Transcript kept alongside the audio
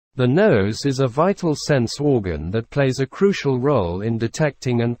The nose is a vital sense organ that plays a crucial role in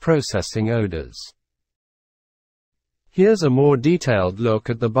detecting and processing odors. Here's a more detailed look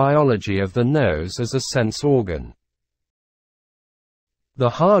at the biology of the nose as a sense organ. The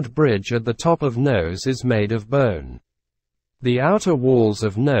hard bridge at the top of nose is made of bone. The outer walls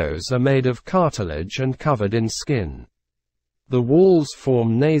of nose are made of cartilage and covered in skin. The walls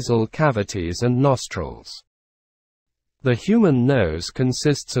form nasal cavities and nostrils. The human nose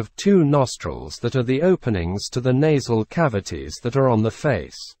consists of two nostrils that are the openings to the nasal cavities that are on the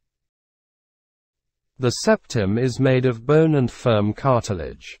face. The septum is made of bone and firm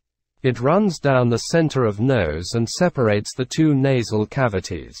cartilage. It runs down the center of nose and separates the two nasal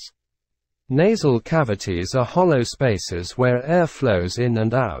cavities. Nasal cavities are hollow spaces where air flows in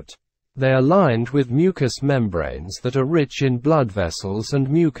and out. They are lined with mucous membranes that are rich in blood vessels and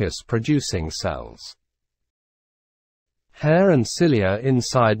mucus-producing cells. Hair and cilia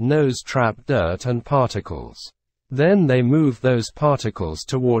inside nose trap dirt and particles. Then they move those particles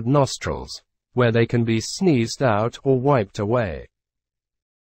toward nostrils, where they can be sneezed out or wiped away.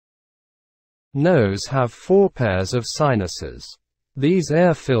 Nose have 4 pairs of sinuses. These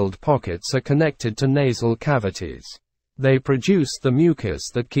air-filled pockets are connected to nasal cavities. They produce the mucus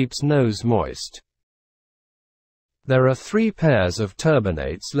that keeps nose moist. There are 3 pairs of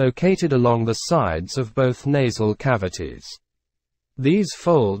turbinates located along the sides of both nasal cavities. These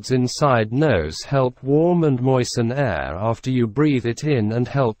folds inside nose help warm and moisten air after you breathe it in and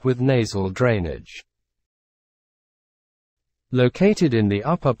help with nasal drainage. Located in the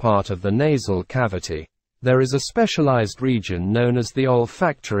upper part of the nasal cavity, there is a specialized region known as the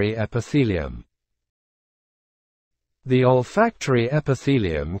olfactory epithelium. The olfactory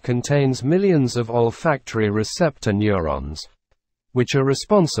epithelium contains millions of olfactory receptor neurons, which are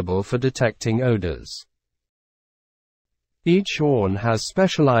responsible for detecting odors. Each organ has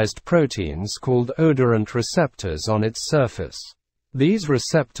specialized proteins called odorant receptors on its surface. These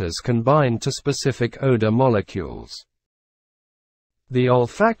receptors can bind to specific odor molecules. The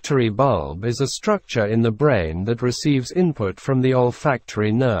olfactory bulb is a structure in the brain that receives input from the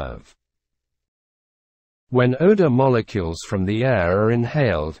olfactory nerve. When odor molecules from the air are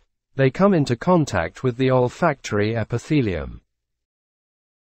inhaled, they come into contact with the olfactory epithelium.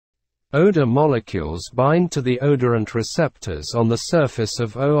 Odor molecules bind to the odorant receptors on the surface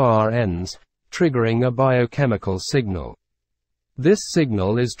of ORNs, triggering a biochemical signal. This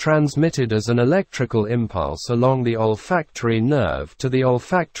signal is transmitted as an electrical impulse along the olfactory nerve to the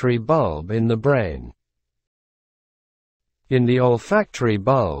olfactory bulb in the brain. In the olfactory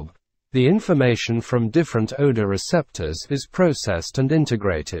bulb, the information from different odor receptors is processed and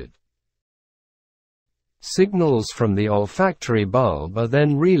integrated. Signals from the olfactory bulb are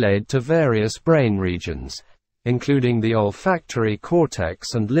then relayed to various brain regions, including the olfactory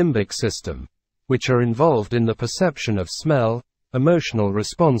cortex and limbic system, which are involved in the perception of smell, emotional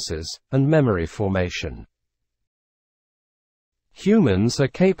responses, and memory formation. Humans are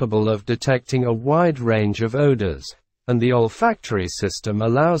capable of detecting a wide range of odors, and the olfactory system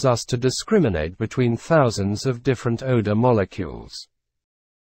allows us to discriminate between thousands of different odor molecules.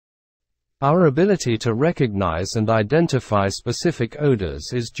 Our ability to recognize and identify specific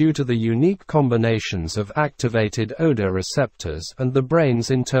odors is due to the unique combinations of activated odor receptors and the brain's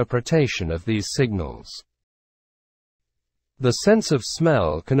interpretation of these signals. The sense of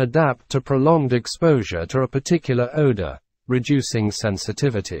smell can adapt to prolonged exposure to a particular odor, reducing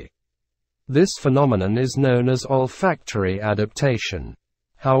sensitivity. This phenomenon is known as olfactory adaptation.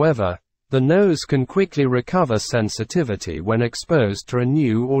 However, the nose can quickly recover sensitivity when exposed to a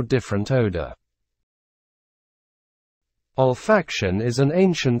new or different odor. Olfaction is an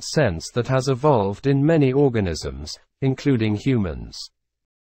ancient sense that has evolved in many organisms, including humans.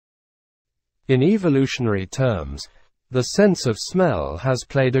 In evolutionary terms, the sense of smell has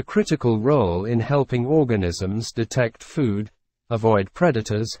played a critical role in helping organisms detect food, avoid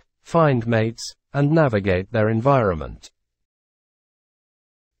predators, find mates, and navigate their environment.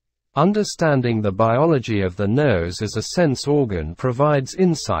 Understanding the biology of the nose as a sense organ provides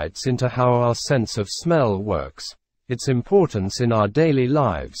insights into how our sense of smell works, its importance in our daily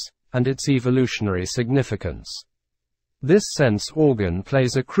lives, and its evolutionary significance. This sense organ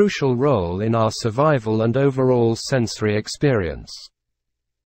plays a crucial role in our survival and overall sensory experience.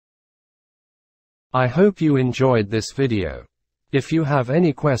 I hope you enjoyed this video. If you have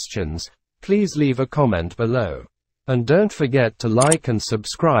any questions, please leave a comment below. And don't forget to like and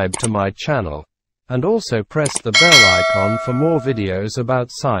subscribe to my channel, and also press the bell icon for more videos about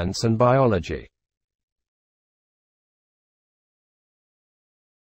science and biology.